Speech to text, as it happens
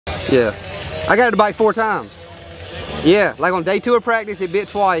Yeah. I got it to bite 4 times. Yeah, like on day 2 of practice, it bit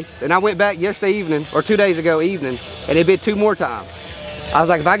twice. And I went back yesterday evening, or 2 days ago evening, and it bit 2 more times. I was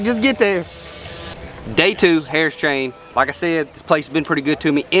like, if I can just get there. Day 2, Harris chain. Like I said, this place has been pretty good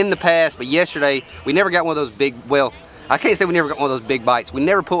to me in the past, but yesterday, we never got one of those big, well, I can't say we never got one of those big bites. We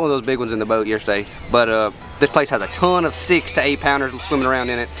never put one of those big ones in the boat yesterday, but this place has a ton of 6 to 8 pounders swimming around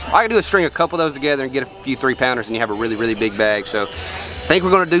in it. All I can do is string a couple of those together and get a few 3 pounders and you have a really, really big bag. So I think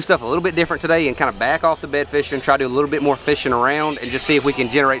we're gonna do stuff a little bit different today and kind of back off the bed fishing, try to do a little bit more fishing around and just see if we can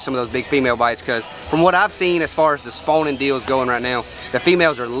generate some of those big female bites, because from what I've seen as far as the spawning deals going right now, the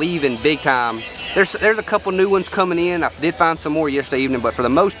females are leaving big time. There's a couple new ones coming in. I did find some more yesterday evening, but for the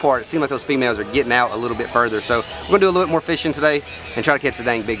most part, it seems like those females are getting out a little bit further. So we're gonna do a little bit more fishing today and try to catch the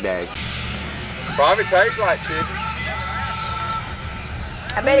dang big bag. Probably tastes like chicken.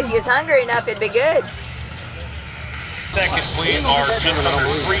 I bet if you was hungry enough, it'd be good. Seconds we are just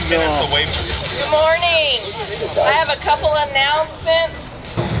under 3 minutes away from you. Good morning. I have a couple announcements.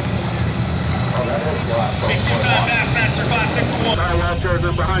 Big two-time Bassmaster Classic qual. Welcher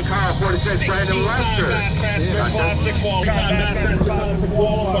behind Kyle, 46, Brandon Lester. Bassmaster Classic qual. Two-time Bassmaster Classic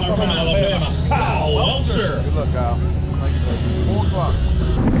qualifier from Alabama, Kyle Welcher. Good luck, Kyle. 4 o'clock.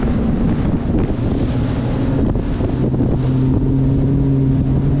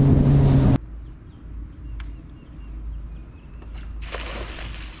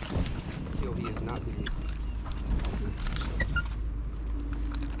 He is not big.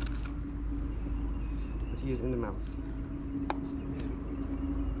 But he is in the mouth.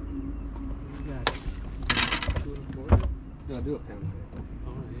 No, do a pound.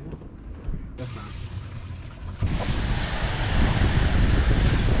 Oh, yeah. That's fine.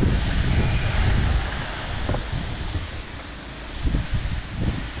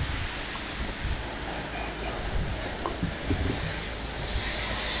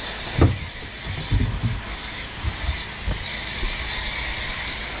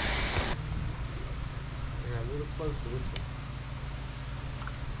 A little close to this one.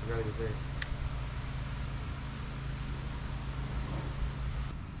 Right is there.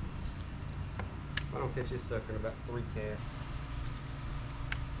 I don't catch this sucker in about 3 casts.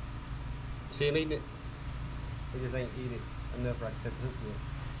 See him eating it? He just ain't eating it enough for I can set the hook yet.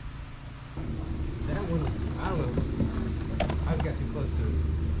 That one, I don't know. I just got too close to it.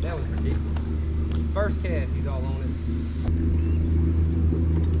 That one's ridiculous. First cast, he's all on it.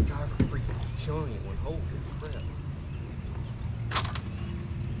 God, a freaking giant one. Holy crap.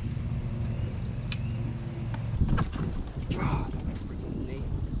 God, that was freaking neat.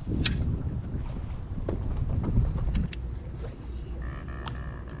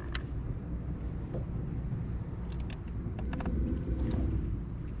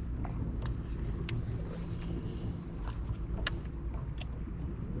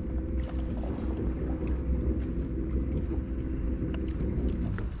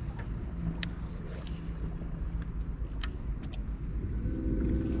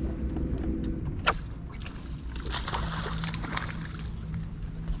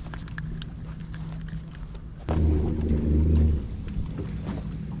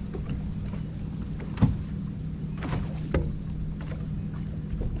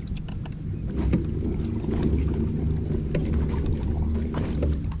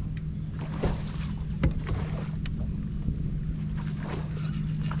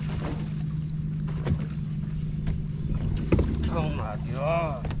 Oh my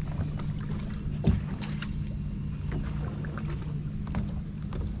God.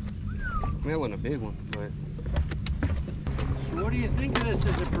 That wasn't a big one, but. What do you think of this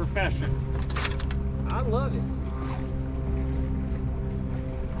as a profession? I love it.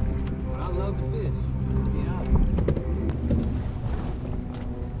 I love the fish. Yeah.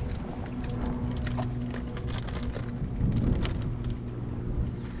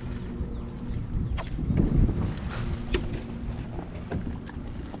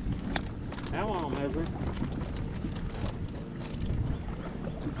 How long, measure?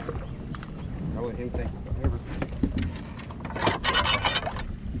 I'll let him take whatever.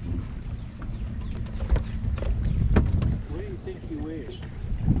 What do you think you wish?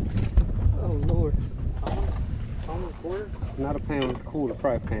 Oh Lord. Pound a quarter? Not a pound, a quarter,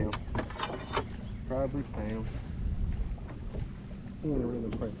 probably a pound. Probably a pound. You want to really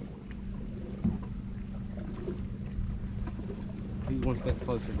impress him. He's one step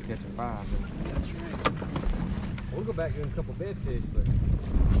closer to catching 5. But That's right. we'll go back doing a couple bed fish, but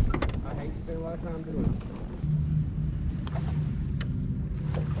I hate to spend a lot of time doing it.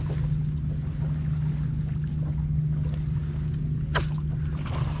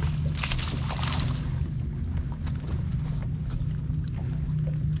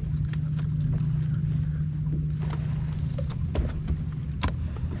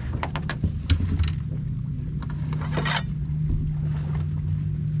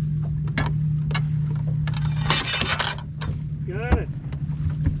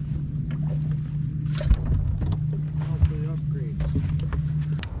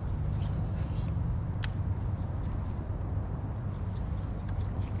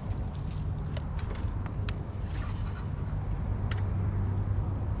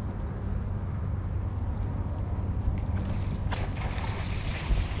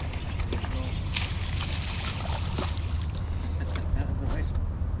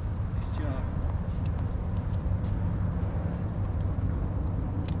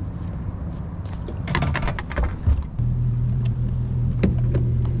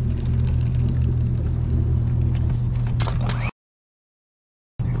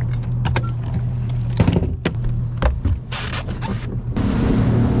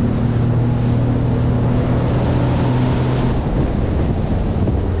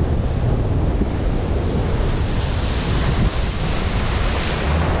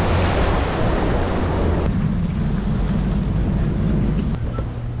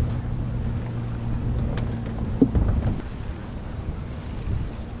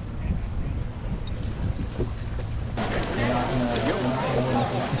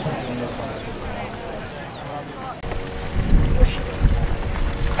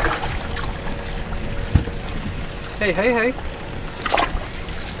 Hey, hey, hey.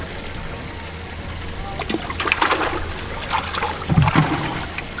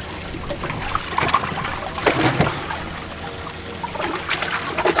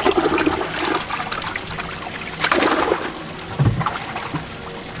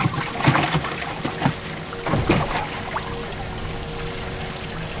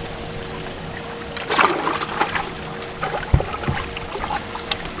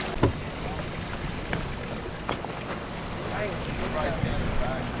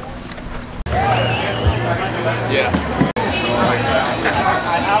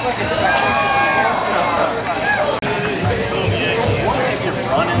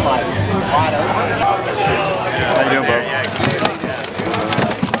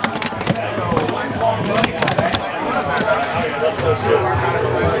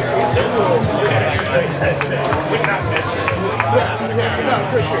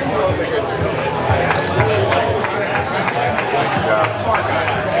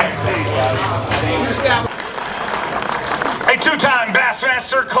 A two-time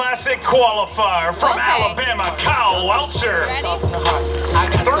Bassmaster Classic qualifier from Alabama, Kyle Welcher.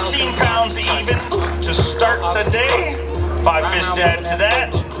 13 pounds even to start the day. 5 fish to add to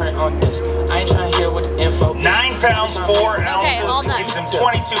that. 9 pounds 4 ounces gives him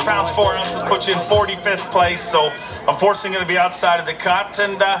 22 pounds 4 ounces, puts you in 45th place. So unfortunately going to be outside of the cut,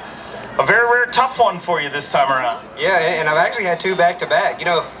 and a very rare tough one for you this time around. Yeah, and I've actually had 2 back-to-back. You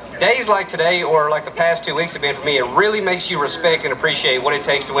know, days like today or like the past 2 weeks have been for me, it really makes you respect and appreciate what it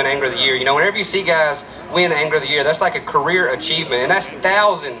takes to win Angler of the Year. You know, whenever you see guys win Angler of the Year, that's like a career achievement, and that's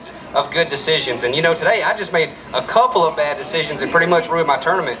thousands of good decisions. And you know, today I just made a couple of bad decisions and pretty much ruined my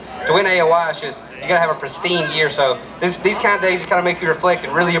tournament. To win AOI, it's just, you gotta have a pristine year. So these kind of days just kind of make you reflect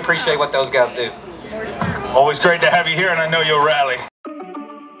and really appreciate what those guys do. Always great to have you here, and I know you'll rally.